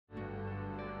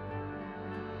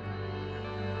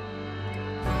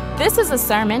This is a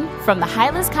sermon from the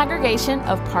Highlands congregation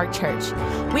of Park Church.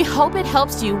 We hope it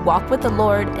helps you walk with the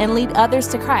Lord and lead others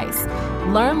to Christ.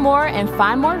 Learn more and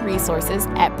find more resources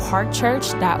at parkchurch.org.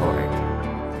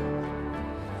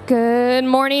 Good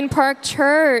morning, Park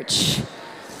Church.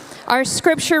 Our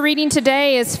scripture reading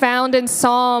today is found in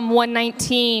Psalm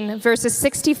 119, verses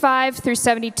 65 through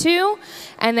 72,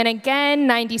 and then again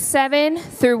 97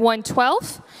 through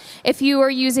 112. If you are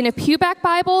using a Pewback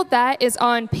Bible, that is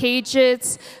on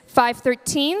pages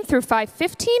 513 through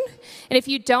 515. And if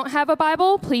you don't have a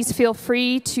Bible, please feel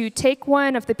free to take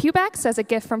one of the Pewbacks as a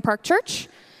gift from Park Church.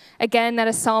 Again, that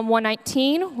is Psalm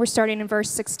 119. We're starting in verse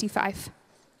 65.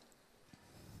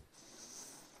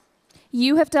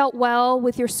 You have dealt well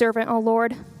with your servant, O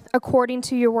Lord, according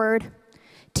to your word.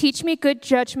 Teach me good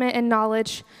judgment and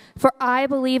knowledge, for I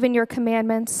believe in your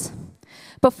commandments.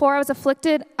 Before I was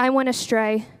afflicted, I went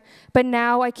astray, but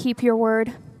now I keep your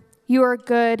word. You are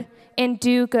good and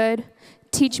do good.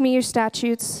 Teach me your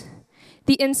statutes.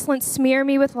 The insolent smear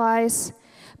me with lies,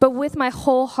 but with my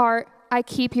whole heart I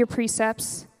keep your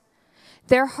precepts.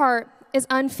 Their heart is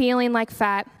unfeeling like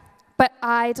fat, but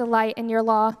I delight in your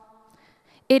law.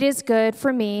 It is good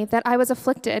for me that I was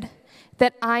afflicted,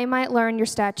 that I might learn your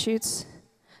statutes.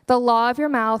 The law of your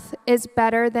mouth is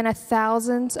better than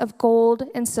 1,000 of gold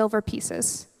and silver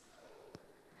pieces.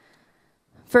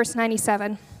 Verse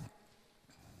 97.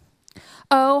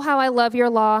 Oh, how I love your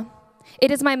law.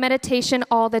 It is my meditation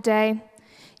all the day.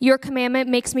 Your commandment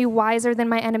makes me wiser than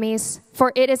my enemies,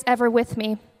 for it is ever with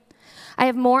me. I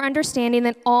have more understanding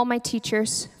than all my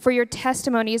teachers, for your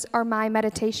testimonies are my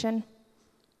meditation.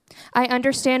 I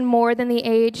understand more than the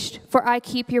aged, for I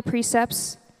keep your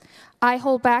precepts. I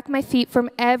hold back my feet from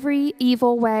every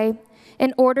evil way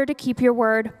in order to keep your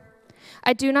word.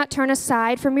 I do not turn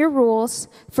aside from your rules,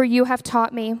 for you have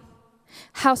taught me.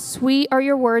 How sweet are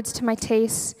your words to my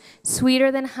taste,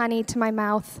 sweeter than honey to my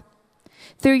mouth.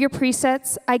 Through your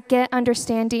precepts I get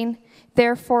understanding,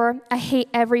 therefore I hate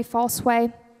every false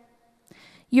way.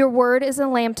 Your word is a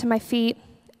lamp to my feet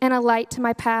and a light to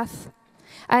my path.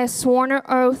 I have sworn an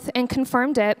oath and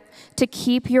confirmed it to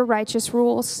keep your righteous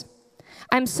rules.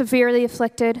 I'm severely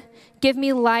afflicted. Give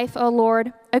me life, O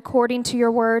Lord, according to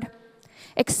your word.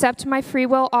 Accept my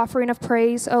freewill offering of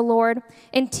praise, O Lord,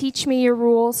 and teach me your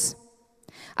rules.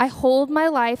 I hold my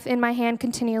life in my hand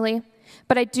continually,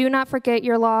 but I do not forget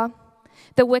your law.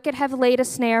 The wicked have laid a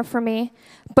snare for me,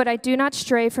 but I do not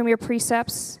stray from your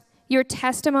precepts. Your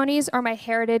testimonies are my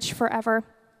heritage forever,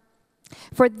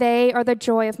 for they are the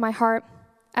joy of my heart.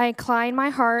 I incline my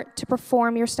heart to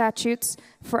perform your statutes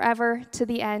forever to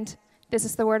the end. This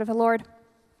is the word of the Lord.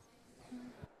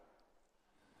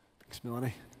 Thanks,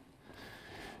 Melanie.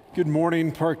 Good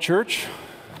morning, Park Church.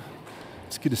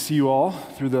 It's good to see you all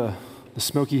through the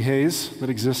smoky haze that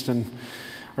exists in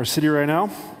our city right now.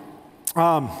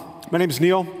 My name is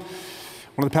Neil, one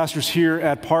of the pastors here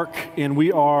at Park, and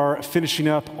we are finishing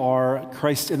up our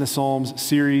Christ in the Psalms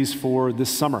series for this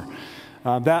summer.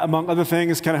 That, among other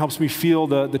things, kind of helps me feel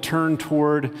the turn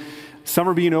toward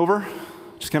summer being over,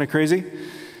 which is kind of crazy.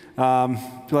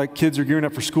 I feel like kids are gearing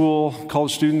up for school,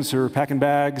 college students are packing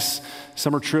bags,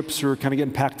 summer trips are kind of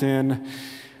getting packed in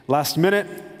last minute.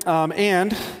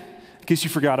 And in case you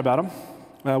forgot about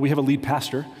him, we have a lead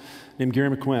pastor named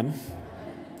Gary McQuinn,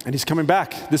 and he's coming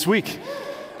back this week.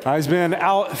 He's been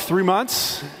out 3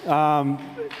 months.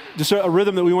 Just a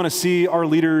rhythm that we want to see our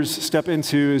leaders step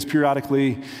into is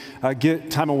periodically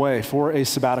get time away for a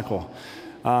sabbatical.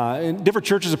 And different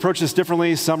churches approach this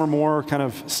differently. Some are more kind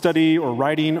of study or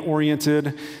writing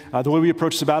oriented. The way we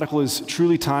approach sabbatical is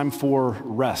truly time for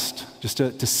rest, just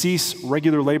to cease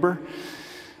regular labor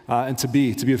and to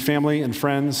be with family and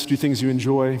friends, do things you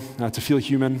enjoy, to feel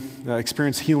human,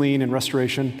 experience healing and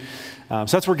restoration. So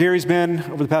that's where Gary's been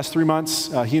over the past 3 months,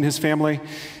 he and his family,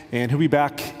 and he'll be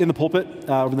back in the pulpit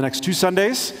over the next 2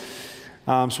 Sundays.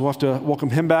 So we'll have to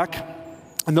welcome him back.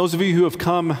 And those of you who have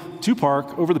come to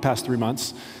Park over the past 3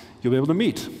 months, you'll be able to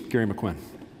meet Gary McQuinn.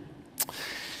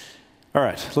 All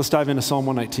right, let's dive into Psalm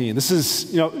 119. This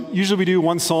is, usually we do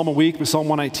one psalm a week, but Psalm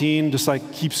 119 just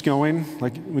keeps going.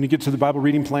 Like when you get to the Bible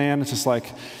reading plan, it's just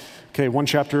okay, one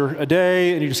chapter a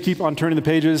day, and you just keep on turning the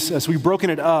pages. So we've broken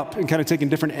it up and kind of taken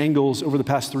different angles over the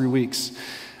past 3 weeks.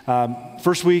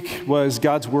 First week was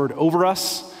God's word over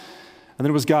us, and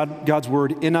then it was God's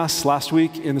word in us last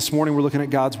week, and this morning we're looking at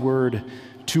God's word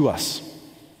to us.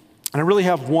 And I really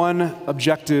have one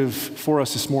objective for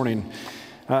us this morning,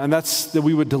 and that's that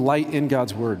we would delight in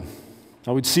God's word.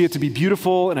 We'd see it to be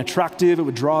beautiful and attractive, it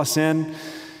would draw us in,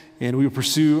 and we would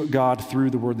pursue God through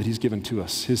the word that he's given to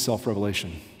us, his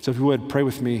self-revelation. So if you would, pray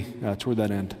with me toward that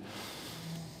end.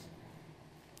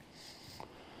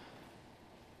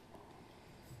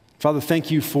 Father, thank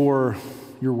you for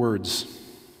your words.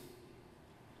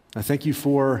 I thank you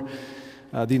for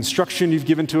the instruction you've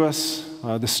given to us,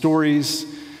 the stories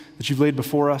that you've laid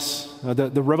before us,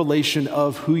 the revelation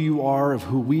of who you are, of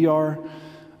who we are,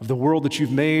 of the world that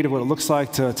you've made, of what it looks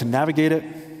like to navigate it.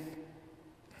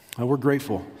 We're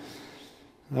grateful.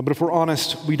 But if we're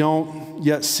honest, we don't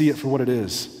yet see it for what it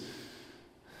is.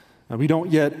 We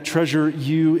don't yet treasure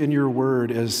you and your word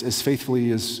as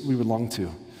faithfully as we would long to.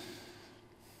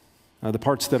 The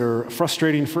parts that are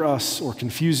frustrating for us or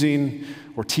confusing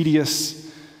or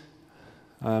tedious,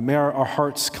 may our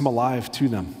hearts come alive to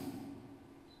them.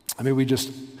 May we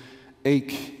just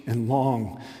ache and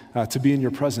long to be in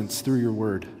your presence through your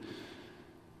word.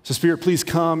 So Spirit, please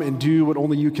come and do what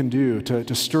only you can do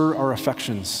to stir our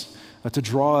affections, to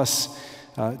draw us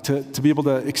to be able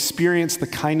to experience the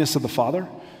kindness of the Father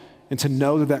and to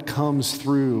know that comes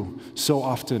through so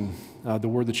often the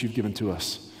word that you've given to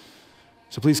us.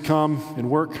 So please come and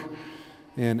work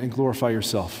and glorify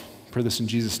yourself. I pray this in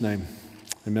Jesus' name.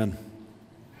 Amen.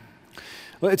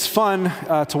 Well, it's fun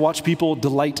to watch people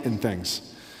delight in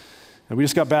things. And we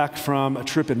just got back from a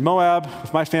trip in Moab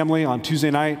with my family on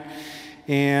Tuesday night.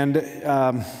 And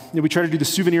we tried to do the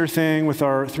souvenir thing with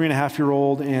our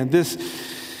 3.5-year-old. And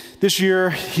this year,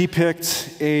 he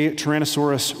picked a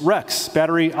Tyrannosaurus Rex,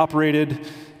 battery-operated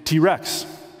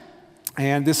T-Rex.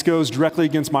 And this goes directly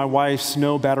against my wife's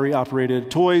no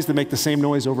battery-operated toys that make the same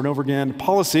noise over and over again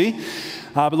policy.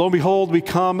 But lo and behold, we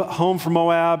come home from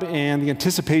Moab, and the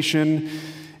anticipation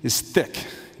is thick.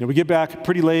 We get back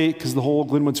pretty late because of the whole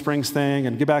Glenwood Springs thing,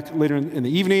 and get back later in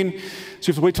the evening. So we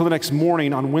have to wait till the next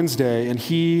morning on Wednesday, and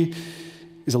he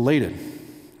is elated.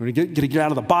 We're going to get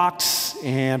out of the box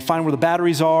and find where the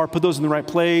batteries are, put those in the right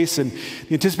place. And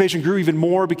the anticipation grew even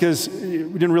more because we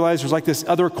didn't realize there's like this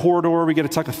other corridor. We got to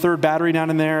tuck a third battery down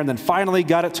in there, and then finally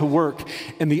got it to work.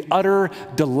 And the utter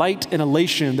delight and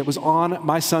elation that was on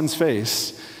my son's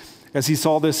face as he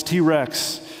saw this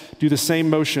T-Rex do the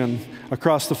same motion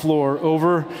across the floor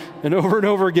over and over and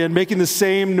over again, making the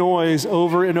same noise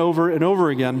over and over and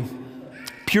over again.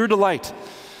 Pure delight.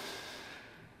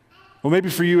 Well,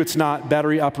 maybe for you it's not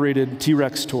battery-operated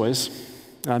T-Rex toys.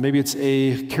 Maybe it's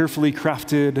a carefully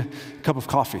crafted cup of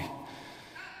coffee.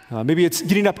 Maybe it's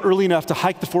getting up early enough to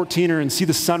hike the 14er and see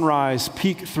the sunrise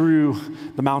peek through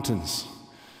the mountains.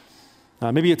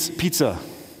 Maybe it's pizza,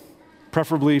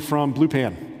 preferably from Blue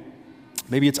Pan.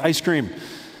 Maybe it's ice cream,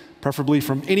 preferably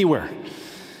from anywhere.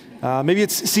 Maybe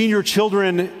it's seeing your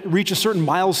children reach a certain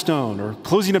milestone, or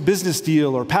closing a business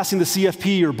deal, or passing the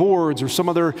CFP or boards, or some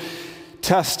other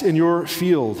test in your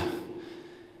field.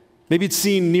 Maybe it's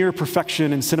seeing near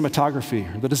perfection in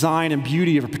cinematography, or the design and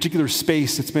beauty of a particular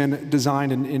space that's been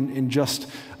designed in just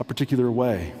a particular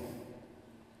way.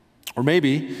 Or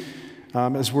maybe,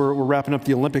 as we're wrapping up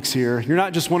the Olympics here, you're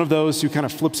not just one of those who kind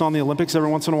of flips on the Olympics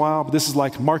every once in a while, but this is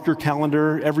like mark your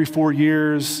calendar every 4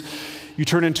 years. You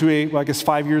turn into I guess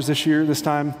 5 years this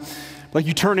time. Like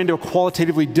you turn into a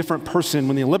qualitatively different person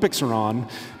when the Olympics are on,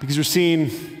 because you're seeing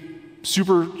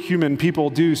superhuman people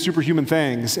do superhuman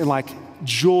things, and like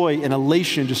joy and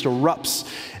elation just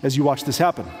erupts as you watch this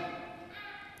happen.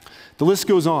 The list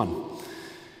goes on.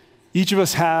 Each of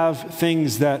us have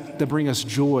things that bring us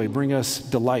joy, bring us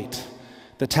delight,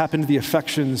 that tap into the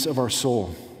affections of our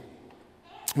soul.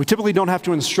 We typically don't have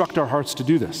to instruct our hearts to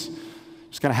do this. It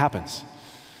just kind of happens.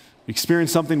 We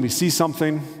experience something, we see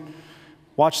something,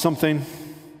 watch something,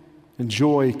 and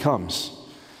joy comes.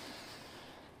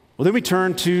 Well, then we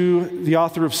turn to the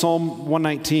author of Psalm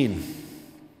 119,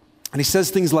 and he says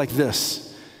things like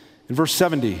this. In verse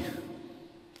 70,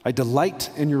 I delight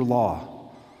in your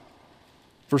law.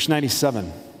 Verse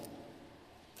 97,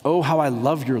 oh, how I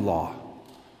love your law.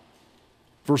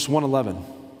 Verse 111,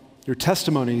 your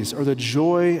testimonies are the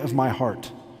joy of my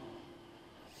heart.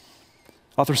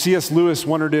 Author C.S. Lewis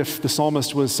wondered if the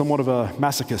psalmist was somewhat of a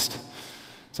masochist.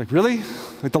 It's like, really?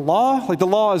 Like the law? Like the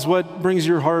law is what brings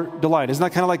your heart delight. Isn't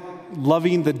that kind of like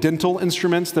loving the dental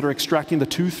instruments that are extracting the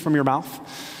tooth from your mouth?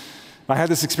 I had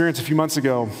this experience a few months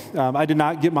ago. I did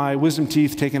not get my wisdom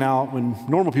teeth taken out when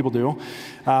normal people do.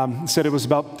 Instead, it was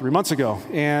about 3 months ago.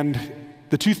 And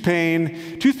the tooth pain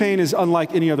is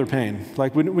unlike any other pain.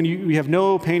 Like when you have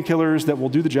no painkillers that will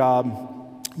do the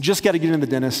job, just got to get in the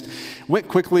dentist. Went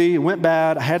quickly, went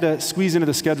bad. I had to squeeze into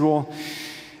the schedule.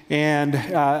 And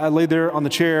I laid there on the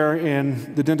chair,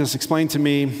 and the dentist explained to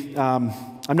me, I'm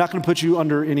not going to put you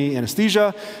under any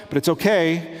anesthesia, but it's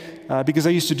okay because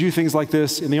I used to do things like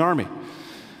this in the Army.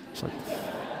 So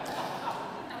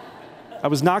I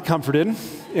was not comforted.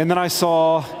 And then I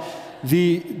saw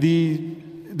the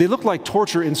they look like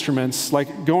torture instruments,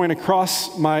 like going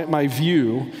across my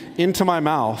view into my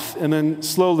mouth, and then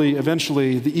slowly,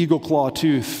 eventually, the eagle claw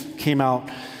tooth came out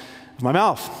of my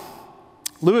mouth.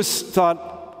 Lewis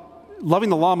thought loving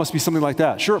the law must be something like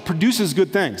that. Sure, it produces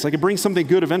good things, like it brings something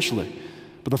good eventually.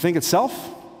 But the thing itself,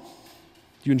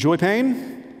 do you enjoy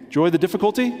pain? Enjoy the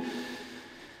difficulty?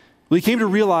 Well, he came to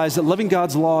realize that loving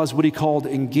God's law is what he called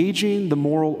engaging the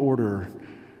moral order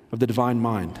of the divine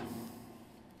mind.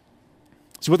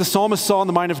 So what the psalmist saw in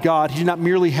the mind of God, he did not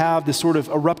merely have this sort of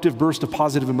eruptive burst of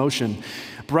positive emotion,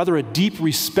 but rather a deep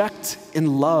respect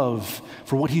and love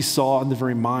for what he saw in the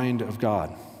very mind of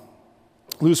God.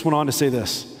 Lewis went on to say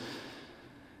this: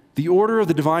 the order of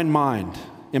the divine mind,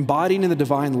 embodied in the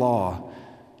divine law,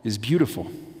 is beautiful.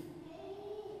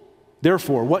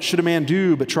 Therefore, what should a man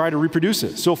do but try to reproduce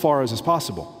it so far as is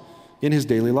possible in his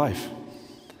daily life?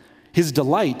 His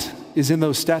delight is in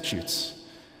those statutes.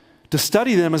 To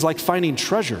study them is like finding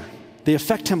treasure. They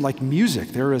affect him like music.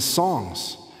 They are as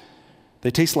songs.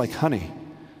 They taste like honey.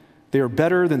 They are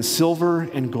better than silver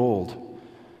and gold.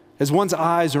 As one's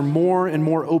eyes are more and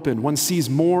more open, one sees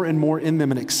more and more in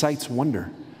them and excites wonder.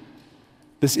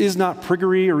 This is not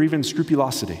priggery or even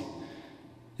scrupulosity.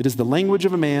 It is the language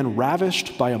of a man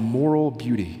ravished by a moral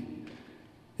beauty.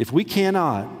 If we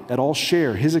cannot at all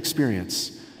share his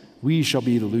experience, we shall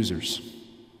be the losers.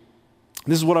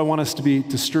 This is what I want us to be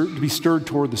stirred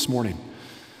toward this morning.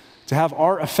 To have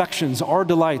our affections, our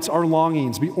delights, our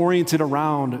longings be oriented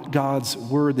around God's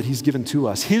word that he's given to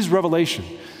us. His revelation,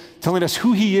 telling us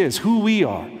who he is, who we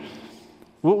are,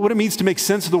 what it means to make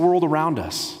sense of the world around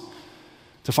us,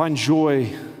 to find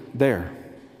joy there.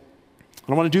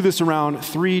 And I want to do this around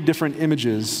 3 different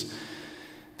images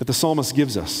that the psalmist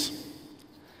gives us: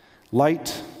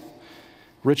 light,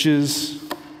 riches,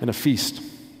 and a feast.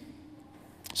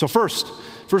 So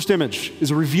first image is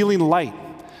a revealing light.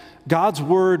 God's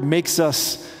word makes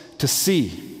us to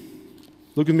see.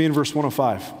 Look at me in verse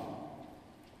 105.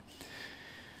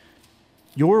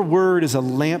 Your word is a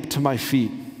lamp to my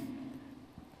feet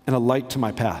and a light to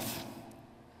my path.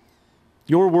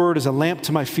 Your word is a lamp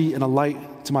to my feet and a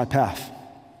light to my path.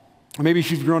 Or maybe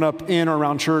if you've grown up in or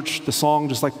around church, the song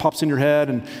just like pops in your head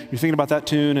and you're thinking about that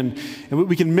tune, and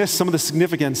we can miss some of the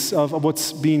significance of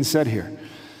what's being said here.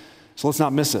 So let's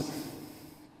not miss it.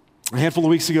 A handful of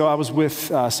weeks ago, I was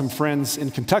with some friends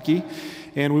in Kentucky,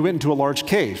 and we went into a large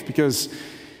cave because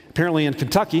apparently in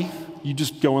Kentucky, you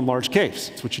just go in large caves.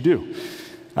 That's what you do.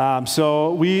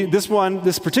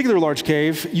 This particular large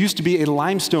cave used to be a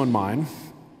limestone mine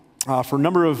for a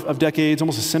number of decades,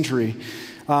 almost a century,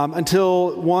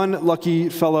 until one lucky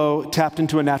fellow tapped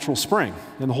into a natural spring,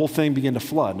 and the whole thing began to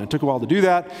flood. And it took a while to do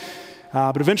that,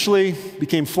 but eventually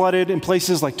became flooded in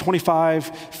places like 25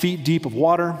 feet deep of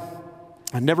water,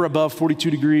 and never above 42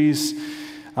 degrees,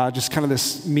 just kind of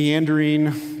this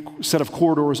meandering set of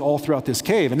corridors all throughout this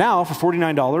cave. And now, for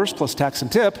 $49 plus tax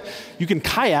and tip, you can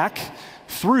kayak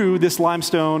through this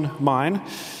limestone mine,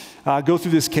 go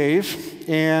through this cave,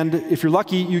 and if you're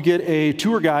lucky, you get a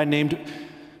tour guide named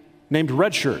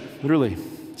Red Shirt. Literally,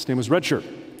 his name was Red Shirt.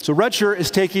 So Red Shirt is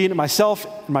taking myself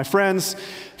and my friends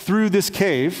through this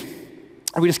cave,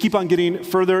 and we just keep on getting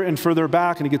further and further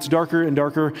back, and it gets darker and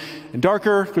darker and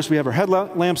darker. Of course, we have our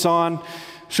headlamps on,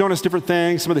 showing us different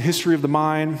things, some of the history of the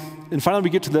mine, and finally we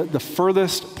get to the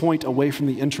furthest point away from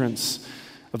the entrance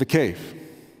of the cave.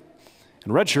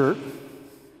 And Red Shirt,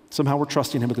 somehow we're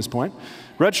trusting him at this point,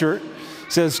 Red Shirt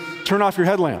says, "Turn off your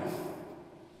headlamp."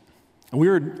 And we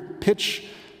were in pitch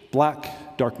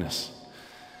black darkness.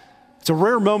 It's a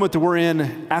rare moment that we're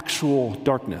in actual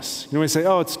darkness. You know, when you say,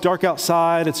 oh, it's dark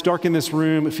outside, it's dark in this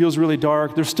room, it feels really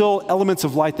dark, there's still elements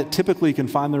of light that typically can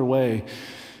find their way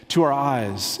to our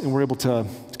eyes, and we're able to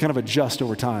kind of adjust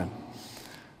over time.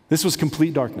 This was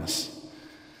complete darkness.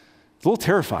 It's a little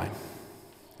terrifying.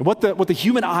 And what the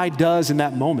human eye does in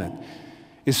that moment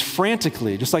is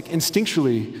frantically, just like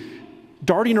instinctually,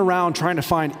 darting around trying to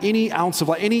find any ounce of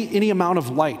light, any amount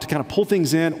of light to kind of pull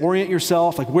things in, orient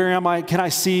yourself, like where am I? Can I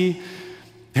see?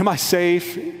 Am I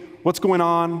safe? What's going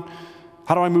on?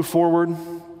 How do I move forward?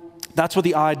 That's what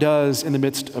the eye does in the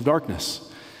midst of darkness.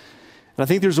 And I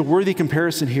think there's a worthy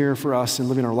comparison here for us in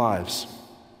living our lives.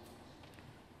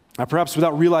 Now, perhaps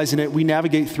without realizing it, we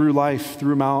navigate through life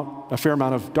through a fair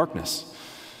amount of darkness.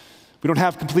 We don't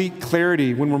have complete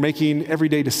clarity when we're making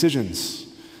everyday decisions,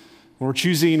 when we're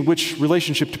choosing which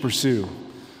relationship to pursue,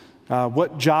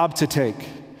 what job to take,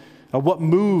 what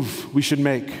move we should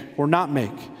make or not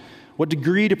make, what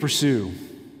degree to pursue.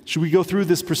 Should we go through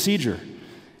this procedure?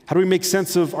 How do we make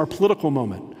sense of our political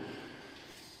moment?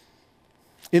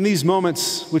 In these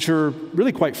moments, which are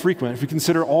really quite frequent, if we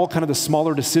consider all kind of the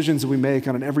smaller decisions that we make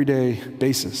on an everyday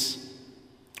basis,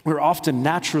 we're often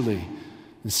naturally,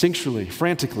 instinctually,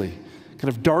 frantically, kind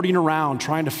of darting around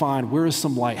trying to find where is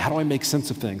some light? How do I make sense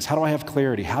of things? How do I have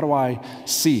clarity? How do I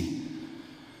see?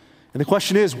 And the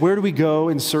question is, where do we go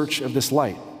in search of this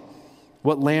light?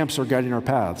 What lamps are guiding our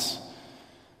paths?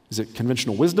 Is it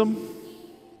conventional wisdom?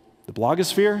 The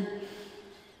blogosphere?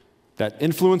 That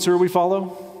influencer we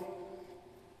follow?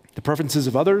 The preferences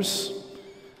of others?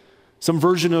 Some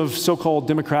version of so-called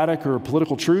democratic or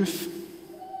political truth?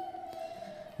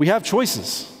 We have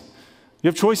choices. We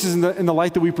have choices in the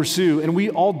light that we pursue, and we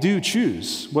all do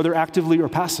choose, whether actively or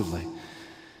passively.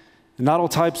 And not all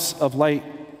types of light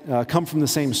come from the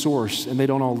same source, and they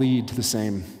don't all lead to the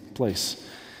same place.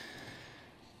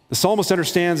 The psalmist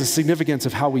understands the significance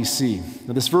of how we see.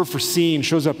 Now, this verb for seeing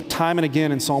shows up time and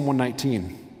again in Psalm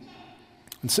 119.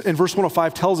 And verse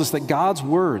 105 tells us that God's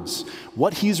words,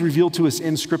 what he's revealed to us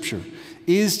in Scripture,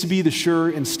 is to be the sure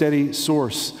and steady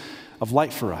source of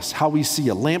light for us, how we see,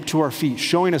 a lamp to our feet,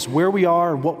 showing us where we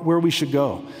are and where we should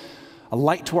go, a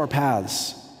light to our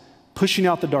paths, pushing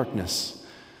out the darkness,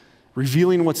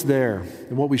 revealing what's there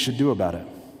and what we should do about it.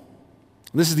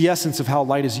 And this is the essence of how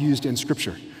light is used in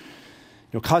Scripture.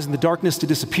 Causing the darkness to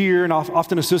disappear and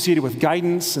often associated with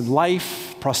guidance and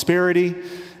life, prosperity,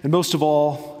 and most of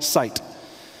all, sight.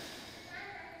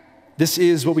 This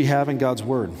is what we have in God's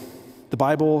Word, the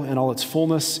Bible in all its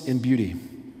fullness and beauty,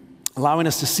 allowing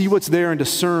us to see what's there and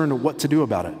discern what to do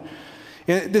about it.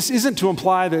 And this isn't to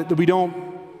imply that we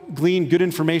don't glean good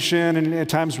information and at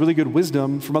times really good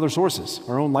wisdom from other sources,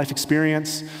 our own life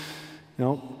experience,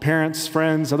 parents,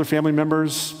 friends, other family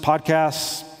members,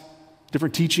 podcasts,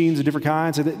 different teachings of different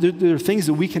kinds. There are things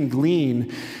that we can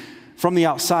glean from the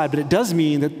outside, but it does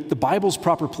mean that the Bible's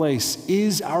proper place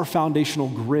is our foundational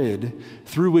grid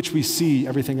through which we see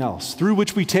everything else, through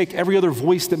which we take every other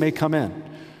voice that may come in.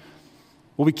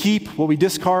 What we keep, what we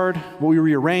discard, what we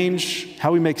rearrange,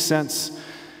 how we make sense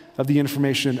of the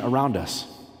information around us.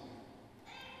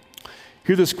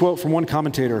 Hear this quote from one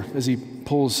commentator as he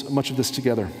pulls much of this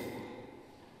together.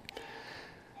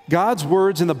 God's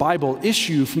words in the Bible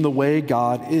issue from the way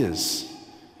God is,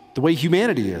 the way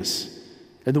humanity is,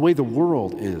 and the way the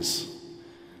world is.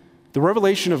 The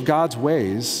revelation of God's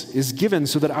ways is given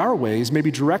so that our ways may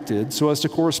be directed so as to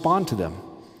correspond to them.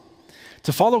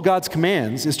 To follow God's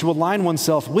commands is to align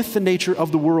oneself with the nature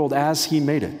of the world as He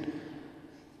made it.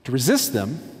 To resist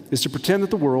them is to pretend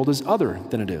that the world is other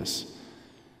than it is.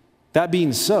 That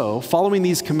being so, following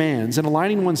these commands and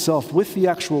aligning oneself with the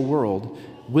actual world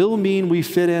will mean we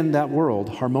fit in that world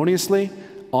harmoniously,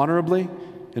 honorably,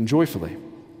 and joyfully.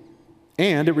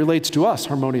 And it relates to us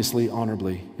harmoniously,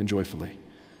 honorably, and joyfully.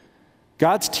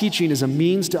 God's teaching is a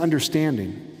means to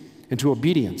understanding and to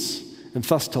obedience, and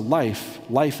thus to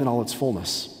life in all its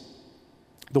fullness.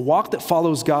 The walk that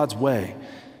follows God's way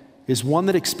is one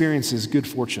that experiences good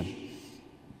fortune.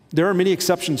 There are many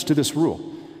exceptions to this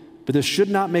rule, but this should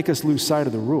not make us lose sight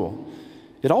of the rule.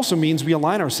 It also means we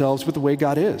align ourselves with the way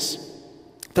God is.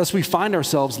 Thus, we find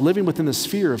ourselves living within the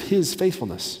sphere of His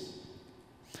faithfulness.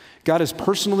 God is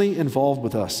personally involved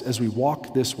with us as we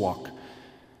walk this walk.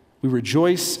 We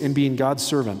rejoice in being God's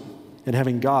servant and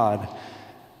having God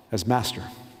as master.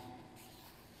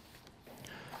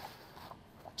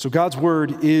 So God's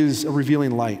word is a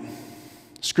revealing light.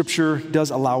 Scripture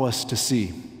does allow us to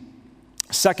see.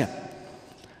 Second,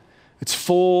 it's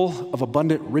full of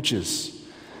abundant riches.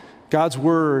 God's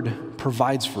word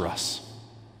provides for us.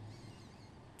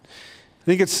 I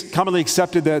think it's commonly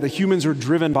accepted that humans are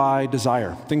driven by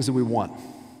desire, things that we want.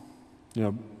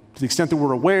 To the extent that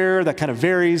we're aware, that kind of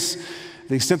varies.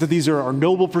 The extent that these are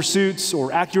noble pursuits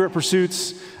or accurate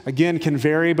pursuits, again, can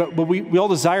vary, but we all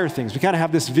desire things. We kind of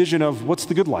have this vision of what's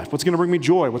the good life? What's going to bring me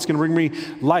joy? What's going to bring me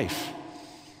life?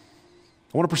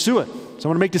 I want to pursue it. So I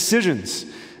want to make decisions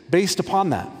based upon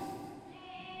that.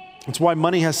 That's why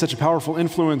money has such a powerful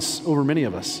influence over many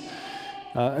of us.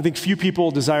 I think few people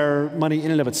desire money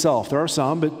in and of itself. There are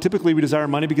some, but typically we desire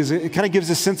money because it kind of gives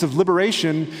a sense of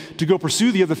liberation to go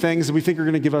pursue the other things that we think are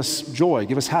going to give us joy,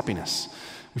 give us happiness.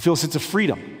 We feel a sense of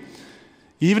freedom.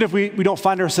 Even if we don't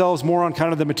find ourselves more on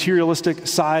kind of the materialistic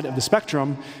side of the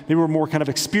spectrum, maybe we're more kind of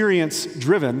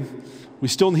experience-driven, we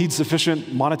still need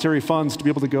sufficient monetary funds to be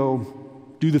able to go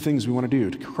do the things we want to do,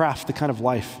 to craft the kind of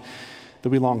life that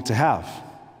we long to have.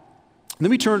 And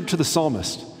then we turn to the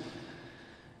psalmist.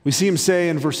 We see him say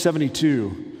in verse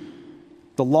 72,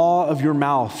 "The law of your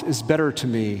mouth is better to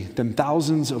me than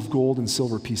thousands of gold and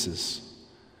silver pieces."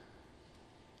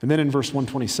 And then in verse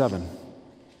 127,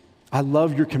 "I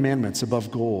love your commandments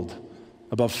above gold,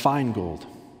 above fine gold."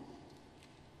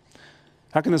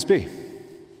 How can this be?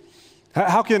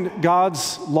 How can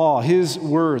God's law, his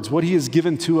words, what he has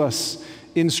given to us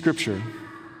in Scripture,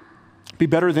 be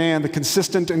better than the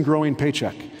consistent and growing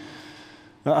paycheck,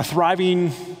 a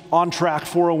thriving, on-track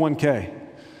 401k,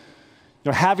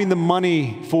 having the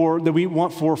money that we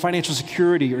want for financial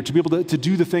security or to be able to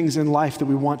do the things in life that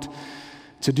we want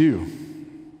to do?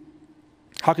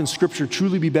 How can Scripture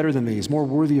truly be better than these, more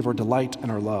worthy of our delight and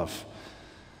our love?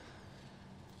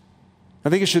 I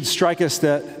think it should strike us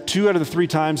that 2 out of the 3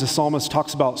 times the psalmist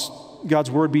talks about God's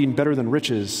word being better than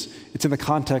riches, it's in the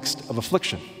context of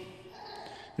affliction.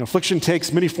 Affliction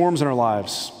takes many forms in our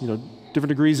lives, different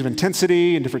degrees of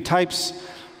intensity and different types.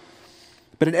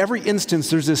 But in every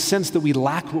instance, there's this sense that we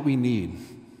lack what we need,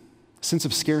 a sense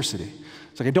of scarcity.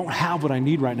 It's like I don't have what I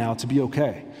need right now to be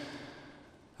okay,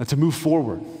 to move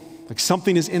forward. Like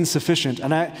something is insufficient,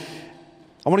 and I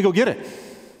want to go get it.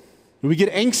 We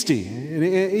get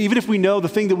angsty, even if we know the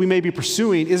thing that we may be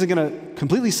pursuing isn't going to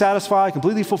completely satisfy,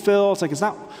 completely fulfill. It's like it's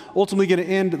not ultimately going to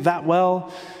end that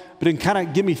well, but it can kind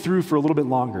of get me through for a little bit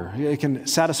longer. It can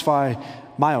satisfy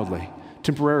mildly,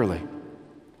 temporarily.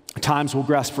 At times we'll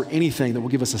grasp for anything that will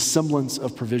give us a semblance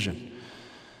of provision.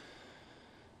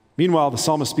 Meanwhile, the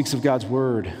psalmist speaks of God's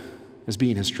word as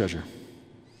being his treasure,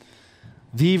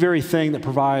 the very thing that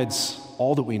provides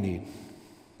all that we need,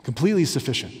 completely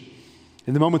sufficient.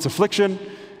 In the moments of affliction,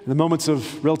 in the moments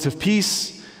of relative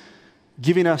peace,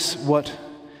 giving us what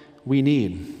we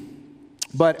need.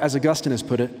 But as Augustine has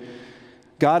put it,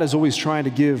 God is always trying to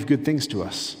give good things to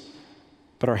us,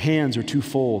 but our hands are too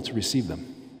full to receive them.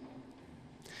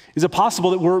 Is it possible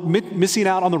that we're missing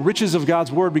out on the riches of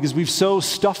God's word because we've so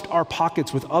stuffed our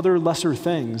pockets with other lesser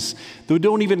things that we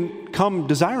don't even come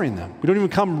desiring them? We don't even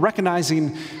come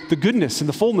recognizing the goodness and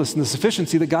the fullness and the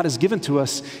sufficiency that God has given to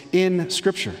us in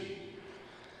Scripture.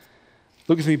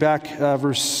 Look with me back,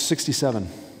 verse 67.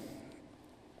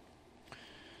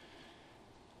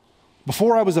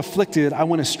 Before I was afflicted, I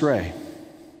went astray,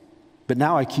 but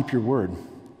now I keep your word.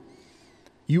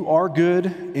 You are good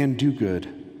and do good.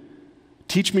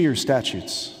 Teach me your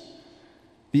statutes.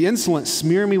 The insolent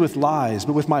smear me with lies,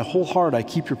 but with my whole heart I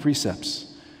keep your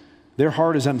precepts. Their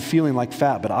heart is unfeeling like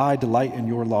fat, but I delight in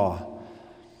your law.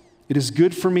 It is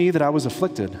good for me that I was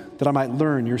afflicted, that I might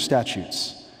learn your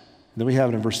statutes. And then we have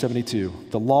it in verse 72.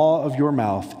 The law of your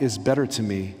mouth is better to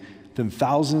me than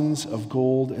thousands of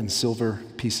gold and silver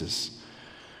pieces.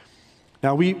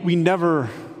 Now, we never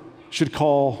should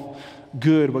call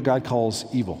good what God calls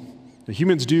evil. The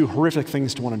humans do horrific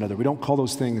things to one another. We don't call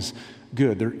those things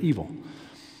good. They're evil.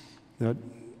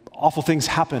 Awful things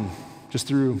happen just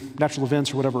through natural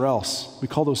events or whatever else. We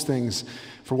call those things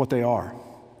for what they are.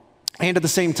 And at the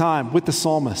same time, with the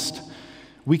psalmist,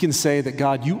 we can say that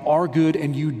God, you are good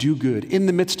and you do good in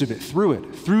the midst of it,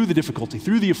 through the difficulty,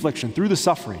 through the affliction, through the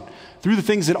suffering, through the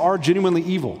things that are genuinely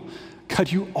evil.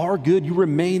 God, you are good, you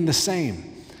remain the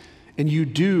same, and you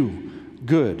do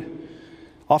good.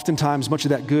 Oftentimes, much of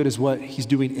that good is what he's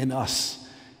doing in us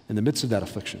in the midst of that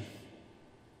affliction.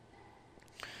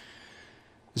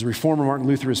 As a reformer, Martin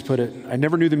Luther has put it, I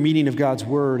never knew the meaning of God's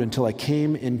word until I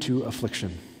came into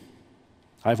affliction.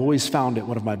 I've always found it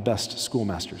one of my best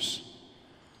schoolmasters.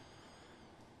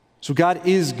 So God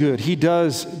is good. He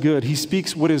does good. He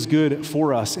speaks what is good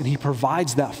for us, and he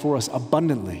provides that for us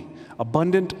abundantly.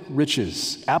 Abundant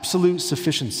riches, absolute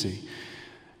sufficiency.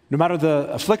 No matter the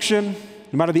affliction,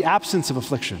 no matter the absence of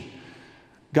affliction,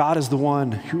 God is the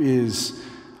one who is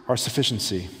our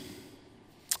sufficiency,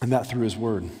 and that through his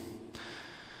word.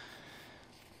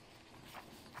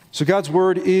 So God's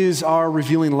word is our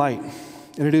revealing light,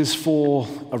 and it is full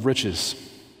of riches.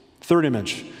 Third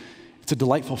image, it's a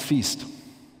delightful feast.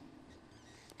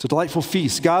 It's a delightful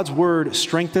feast. God's word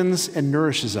strengthens and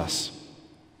nourishes us.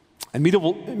 In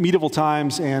medieval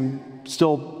times, and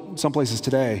still some places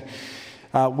today,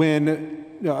 when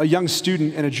a young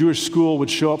student in a Jewish school would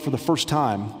show up for the first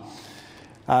time,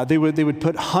 they would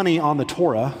put honey on the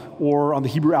Torah or on the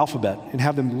Hebrew alphabet and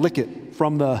have them lick it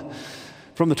from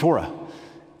the Torah.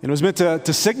 And it was meant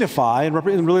to signify and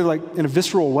really like in a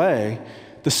visceral way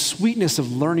the sweetness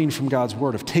of learning from God's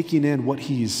word, of taking in what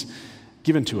he's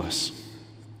given to us.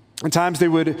 At times they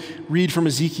would read from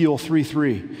Ezekiel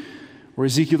 3:3, where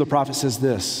Ezekiel the prophet says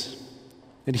this,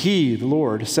 and he, the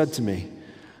Lord, said to me,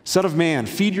 Son of man,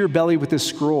 feed your belly with this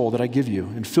scroll that I give you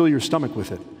and fill your stomach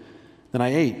with it. Then I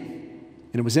ate,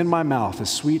 and it was in my mouth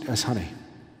as sweet as honey.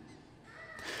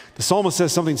 The psalmist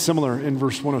says something similar in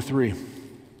verse 103. It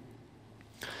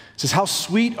says, how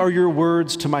sweet are your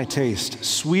words to my taste,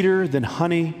 sweeter than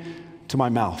honey to my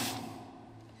mouth.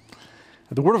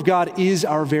 The word of God is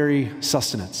our very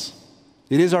sustenance.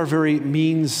 It is our very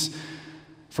means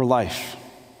for life.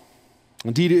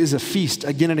 Indeed, it is a feast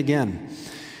again and again.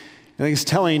 I think it's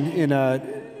telling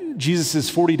in Jesus'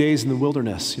 40 days in the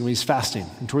wilderness, he's fasting,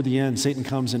 and toward the end, Satan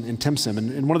comes and tempts him.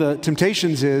 And one of the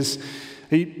temptations is,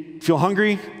 hey, you feel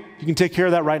hungry? You can take care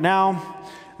of that right now.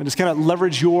 And just kind of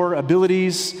leverage your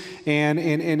abilities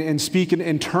and speak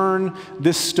and turn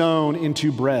this stone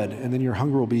into bread, and then your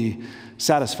hunger will be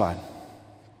satisfied.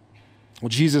 Well,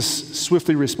 Jesus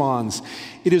swiftly responds,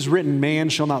 "It is written, man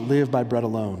shall not live by bread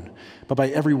alone, but by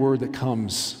every word that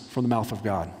comes from the mouth of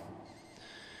God."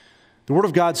 The Word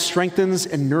of God strengthens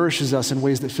and nourishes us in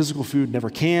ways that physical food never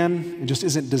can and just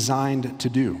isn't designed to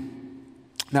do.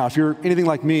 Now, if you're anything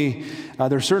like me,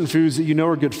 there are certain foods that you know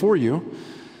are good for you,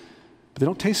 but they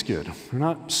don't taste good. They're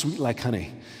not sweet like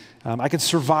honey. I could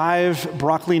survive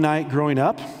broccoli night growing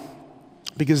up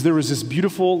because there was this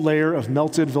beautiful layer of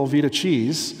melted Velveeta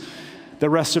cheese that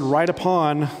rested right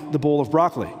upon the bowl of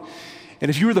broccoli. And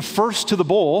if you were the first to the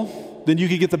bowl, then you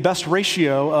could get the best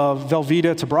ratio of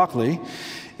Velveeta to broccoli,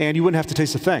 and you wouldn't have to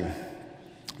taste a thing.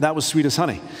 That was sweet as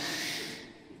honey.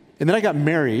 And then I got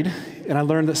married, and I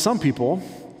learned that some people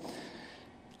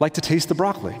like to taste the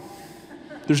broccoli.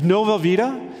 There's no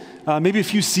Velveeta, maybe a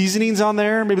few seasonings on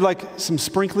there, maybe like some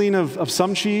sprinkling of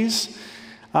some cheese.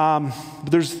 But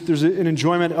there's an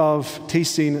enjoyment of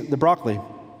tasting the broccoli.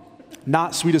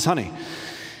 Not sweet as honey.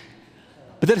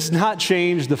 But that does not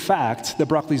change the fact that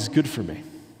broccoli is good for me.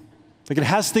 Like, it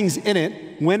has things in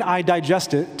it. When I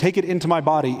digest it, take it into my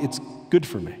body, it's good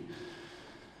for me.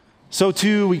 So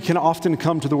too, we can often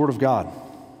come to the Word of God.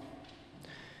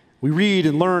 We read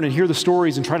and learn and hear the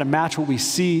stories and try to match what we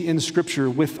see in Scripture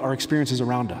with our experiences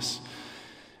around us,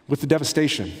 with the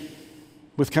devastation,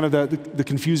 with kind of the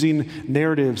confusing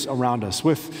narratives around us,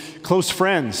 with close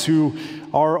friends who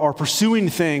are pursuing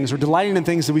things or delighting in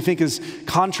things that we think is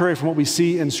contrary from what we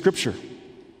see in Scripture.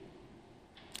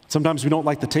 Sometimes we don't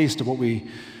like the taste of what we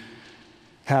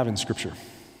have in Scripture.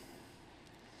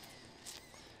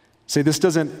 Say, this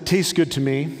doesn't taste good to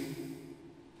me,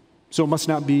 so it must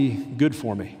not be good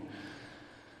for me.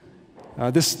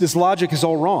 This logic is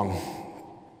all wrong,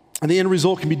 and the end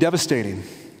result can be devastating.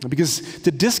 Because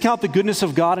to discount the goodness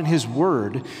of God and His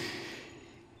Word,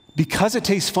 because it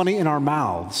tastes funny in our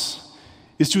mouths,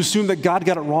 is to assume that God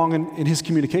got it wrong in His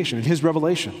communication, in His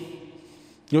revelation.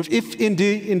 If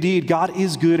indeed God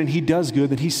is good and He does good,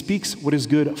 then He speaks what is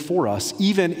good for us,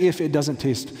 even if it doesn't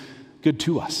taste good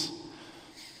to us.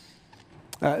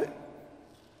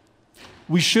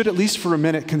 We should, at least for a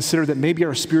minute, consider that maybe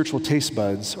our spiritual taste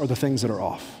buds are the things that are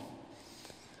off.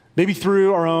 Maybe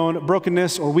through our own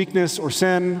brokenness or weakness or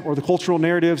sin or the cultural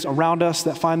narratives around us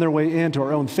that find their way into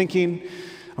our own thinking,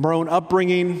 our own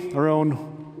upbringing, our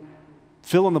own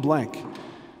fill in the blank.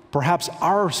 Perhaps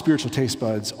our spiritual taste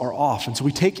buds are off, and so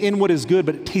we take in what is good,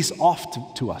 but it tastes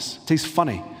off to us. It tastes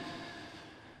funny.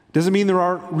 Doesn't mean there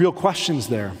aren't real questions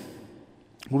there.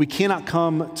 But we cannot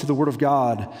come to the Word of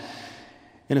God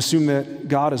and assume that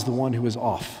God is the one who is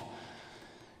off.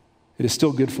 It is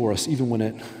still good for us, even when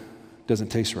it doesn't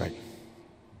taste right.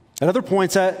 At other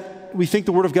points, we think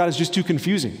the Word of God is just too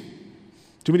confusing.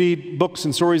 Too many books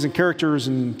and stories and characters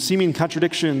and seeming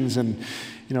contradictions and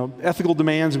ethical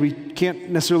demands we can't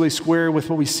necessarily square with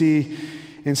what we see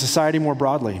in society more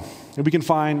broadly. And we can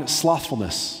find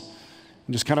slothfulness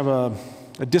and just kind of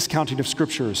a discounting of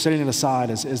Scripture, setting it aside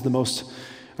as the most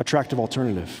attractive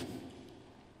alternative.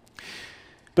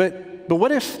 But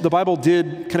what if the Bible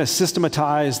did kind of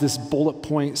systematize this bullet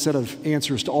point set of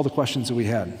answers to all the questions that we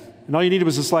had? And all you needed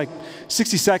was just like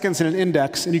 60 seconds and an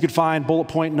index, and you could find bullet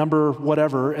point number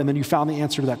whatever, and then you found the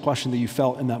answer to that question that you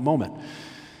felt in that moment.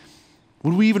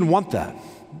 Would we even want that?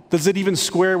 Does it even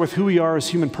square with who we are as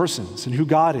human persons and who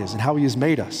God is and how He has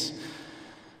made us?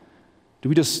 Do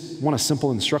we just want a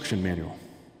simple instruction manual?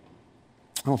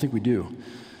 I don't think we do.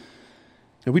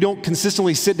 And we don't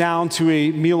consistently sit down to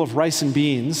a meal of rice and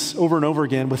beans over and over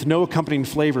again with no accompanying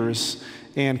flavors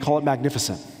and call it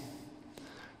magnificent.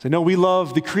 So no, we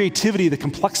love the creativity, the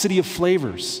complexity of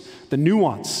flavors, the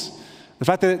nuance, the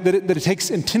fact that it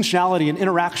takes intentionality and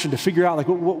interaction to figure out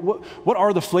what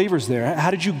are the flavors there?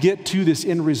 How did you get to this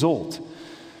end result?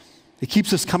 It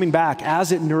keeps us coming back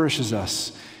as it nourishes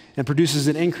us and produces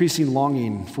an increasing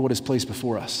longing for what is placed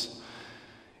before us.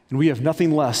 And we have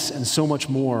nothing less and so much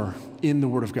more in the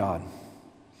Word of God.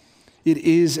 It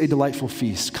is a delightful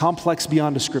feast, complex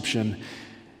beyond description,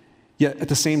 yet at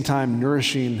the same time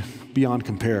nourishing beyond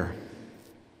compare.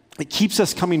 It keeps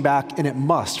us coming back, and it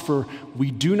must, for we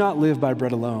do not live by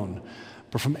bread alone,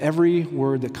 but from every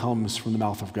word that comes from the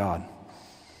mouth of God.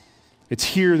 It's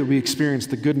here that we experience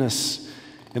the goodness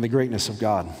and the greatness of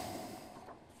God.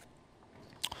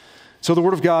 So the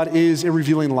Word of God is a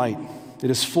revealing light. It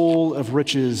is full of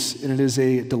riches, and it is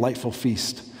a delightful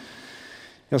feast.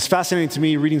 It's fascinating to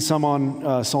me reading some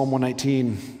on Psalm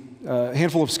 119. A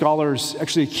handful of scholars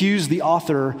actually accuse the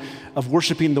author of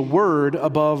worshiping the Word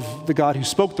above the God who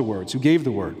spoke the words, who gave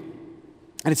the Word.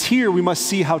 And it's here we must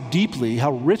see how deeply,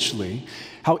 how richly,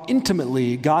 how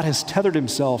intimately God has tethered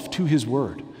himself to his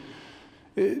Word,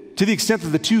 to the extent that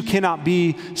the two cannot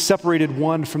be separated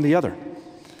one from the other.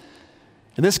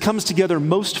 And this comes together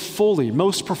most fully,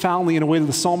 most profoundly in a way that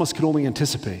the psalmist could only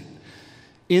anticipate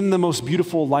in the most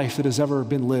beautiful life that has ever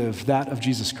been lived, that of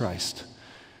Jesus Christ,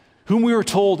 whom we are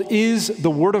told is the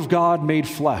Word of God made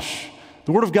flesh.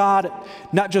 The Word of God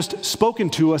not just spoken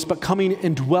to us, but coming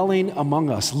and dwelling among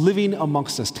us, living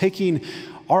amongst us, taking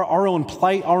our own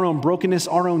plight, our own brokenness,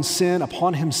 our own sin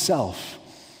upon himself,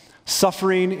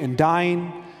 suffering and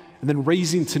dying, and then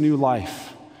raising to new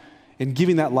life and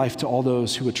giving that life to all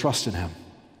those who would trust in him.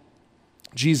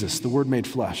 Jesus, the Word made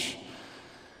flesh.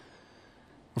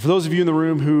 For those of you in the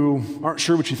room who aren't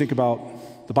sure what you think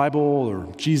about the Bible or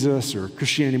Jesus or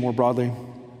Christianity more broadly,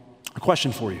 a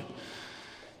question for you.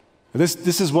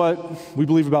 This is what we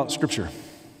believe about Scripture.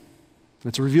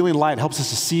 It's a revealing light. It helps us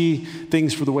to see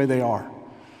things for the way they are.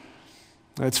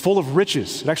 It's full of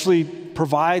riches. It actually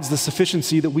provides the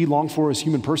sufficiency that we long for as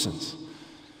human persons.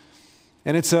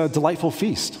 And it's a delightful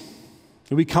feast.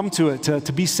 And we come to it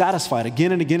to be satisfied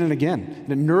again and again and again.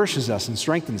 And it nourishes us and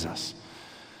strengthens us.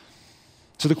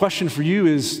 So the question for you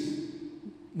is,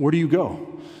 where do you go?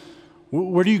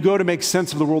 Where do you go to make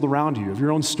sense of the world around you, of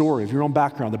your own story, of your own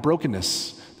background, the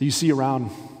brokenness that you see around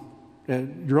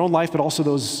your own life, but also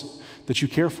those that you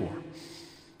care for?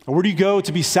 Or where do you go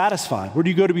to be satisfied? Where do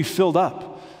you go to be filled up?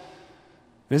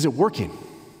 And is it working?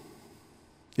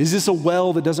 Is this a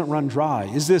well that doesn't run dry?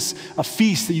 Is this a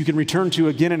feast that you can return to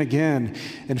again and again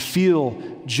and feel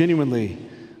genuinely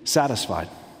satisfied?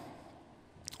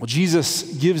 Well, Jesus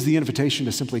gives the invitation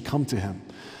to simply come to him.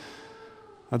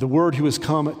 The Word who has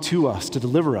come to us to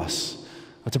deliver us,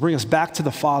 to bring us back to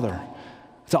the Father,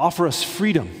 to offer us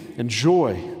freedom and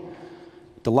joy,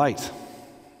 delight.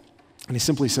 And he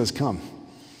simply says, come.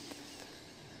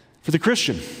 For the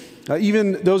Christian,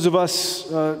 even those of us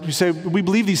who say we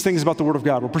believe these things about the Word of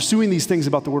God, we're pursuing these things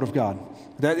about the Word of God,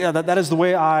 that is the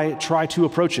way I try to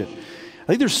approach it. I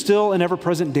think there's still an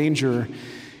ever-present danger,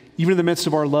 even in the midst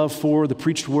of our love for the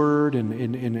preached Word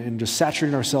and just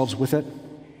saturating ourselves with it.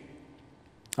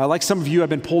 Like some of you, I've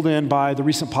been pulled in by the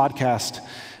recent podcast,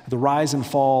 The Rise and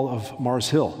Fall of Mars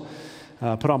Hill,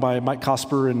 put on by Mike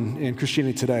Cosper and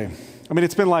Christianity Today. I mean,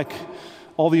 it's been like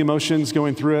all the emotions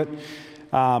going through it.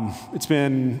 It's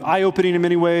been eye-opening in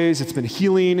many ways. It's been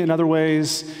healing in other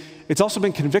ways. It's also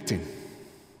been convicting.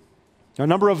 A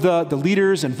number of the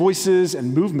leaders and voices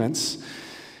and movements,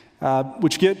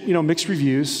 which get mixed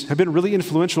reviews, have been really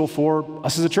influential for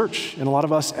us as a church and a lot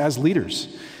of us as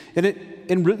leaders, and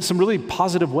in some really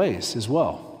positive ways as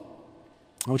well,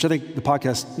 which I think the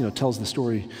podcast tells the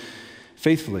story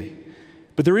faithfully.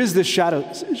 But there is this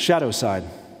shadow side.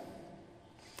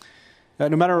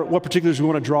 No matter what particulars we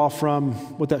want to draw from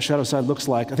what that shadow side looks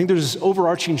like, I think there's this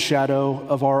overarching shadow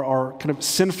of our kind of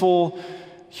sinful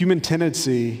human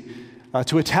tendency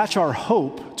to attach our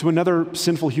hope to another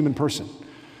sinful human person.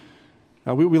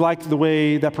 We like the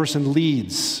way that person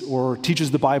leads or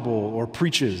teaches the Bible or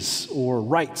preaches or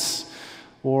writes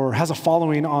or has a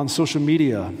following on social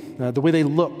media, the way they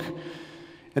look.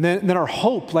 And then our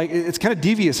hope, it's kind of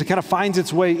devious. It kind of finds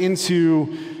its way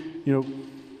into,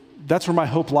 that's where my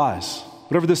hope lies.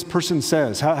 Whatever this person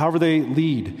says, however they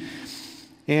lead.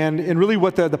 And really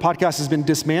what the podcast has been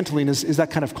dismantling is that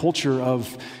kind of culture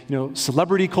of,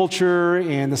 celebrity culture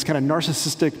and this kind of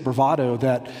narcissistic bravado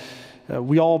that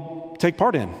we all take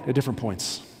part in at different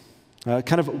points.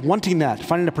 Kind of wanting that,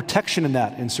 finding a protection in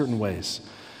that in certain ways.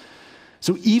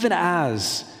 So even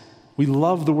as we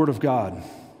love the Word of God,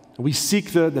 we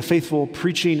seek the faithful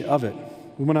preaching of it,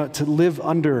 we want to live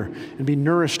under and be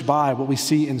nourished by what we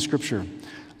see in Scripture.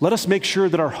 Let us make sure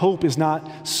that our hope is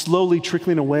not slowly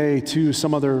trickling away to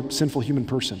some other sinful human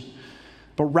person,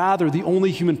 but rather the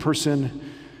only human person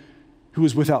who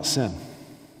is without sin.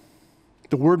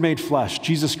 The Word made flesh,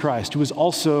 Jesus Christ, who is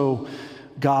also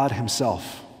God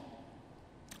himself.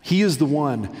 He is the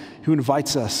one who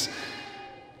invites us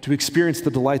to experience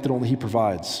the delight that only he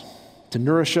provides, to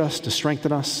nourish us, to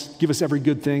strengthen us, give us every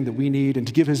good thing that we need, and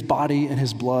to give his body and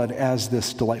his blood as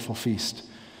this delightful feast.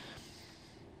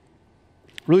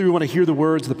 Really, we want to hear the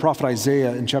words of the prophet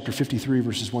Isaiah in chapter 53,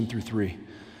 verses 1 through 3. It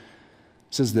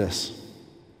says this,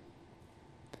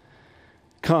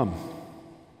 "Come,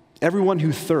 everyone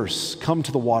who thirsts, come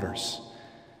to the waters.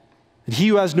 And he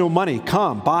who has no money,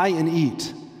 come, buy and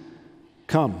eat.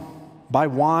 Come, buy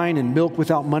wine and milk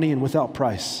without money and without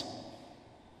price?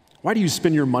 Why do you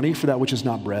spend your money for that which is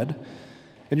not bread,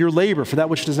 and your labor for that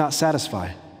which does not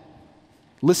satisfy?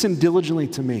 Listen diligently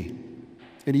to me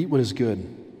and eat what is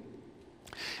good,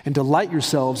 and delight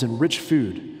yourselves in rich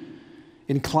food.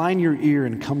 Incline your ear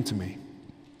and come to me.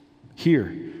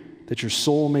 Hear, that your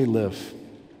soul may live.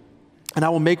 And I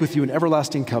will make with you an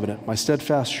everlasting covenant, my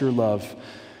steadfast, sure love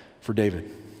for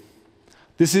David.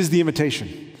 This is the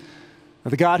invitation.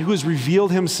 The God who has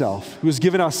revealed himself, who has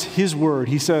given us his word,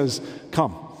 he says,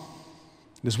 come.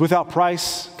 It is without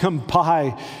price. Come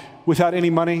buy without any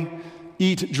money.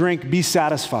 Eat, drink, be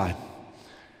satisfied.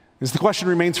 As the question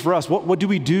remains for us, what do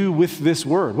we do with this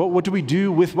word? What do we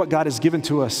do with what God has given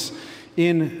to us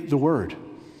in the word?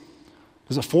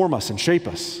 Does it form us and shape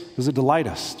us? Does it delight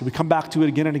us? Do we come back to it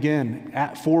again and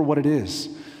again for what it is?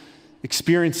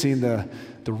 Experiencing the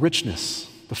richness,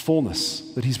 the fullness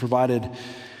that he's provided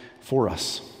for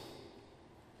us.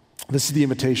 This is the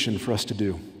invitation for us to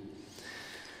do.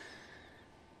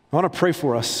 I want to pray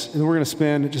for us, and then we're going to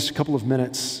spend just a couple of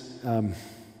minutes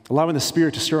allowing the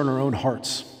Spirit to stir in our own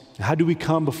hearts. How do we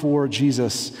come before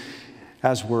Jesus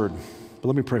as Word? But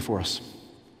let me pray for us.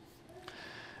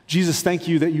 Jesus, thank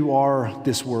you that you are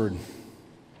this Word.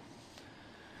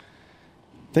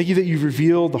 Thank you that you've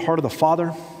revealed the heart of the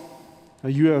Father.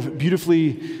 You have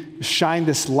beautifully shined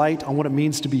this light on what it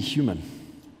means to be human,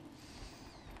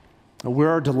 where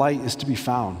our delight is to be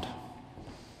found.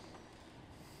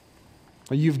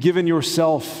 You've given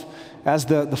yourself as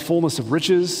the fullness of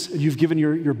riches. You've given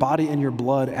your body and your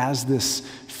blood as this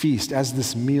feast, as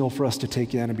this meal for us to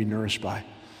take in and be nourished by.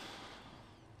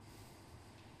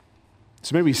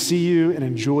 So may we see you and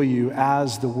enjoy you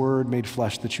as the Word made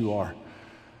flesh that you are.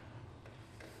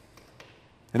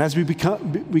 And as we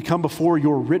come before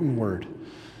your written word,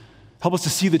 help us to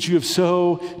see that you have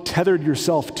so tethered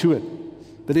yourself to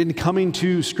it, that in coming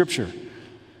to Scripture,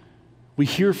 we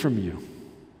hear from you.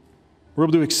 We're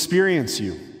able to experience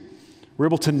you. We're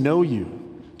able to know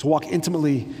you, to walk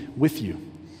intimately with you.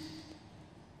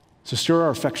 So stir our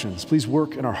affections. Please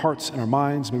work in our hearts and our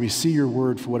minds. May we see your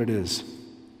word for what it is.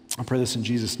 I pray this in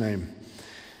Jesus' name.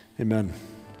 Amen.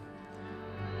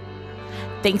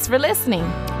 Thanks for listening.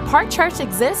 Park Church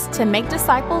exists to make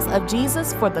disciples of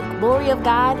Jesus for the glory of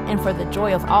God and for the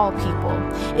joy of all people.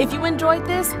 If you enjoyed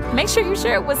this, make sure you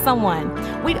share it with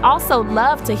someone. We'd also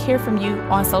love to hear from you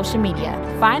on social media.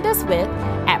 Find us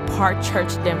at Park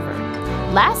Church Denver.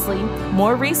 Lastly,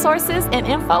 more resources and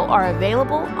info are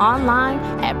available online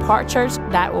at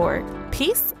parkchurch.org.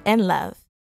 Peace and love.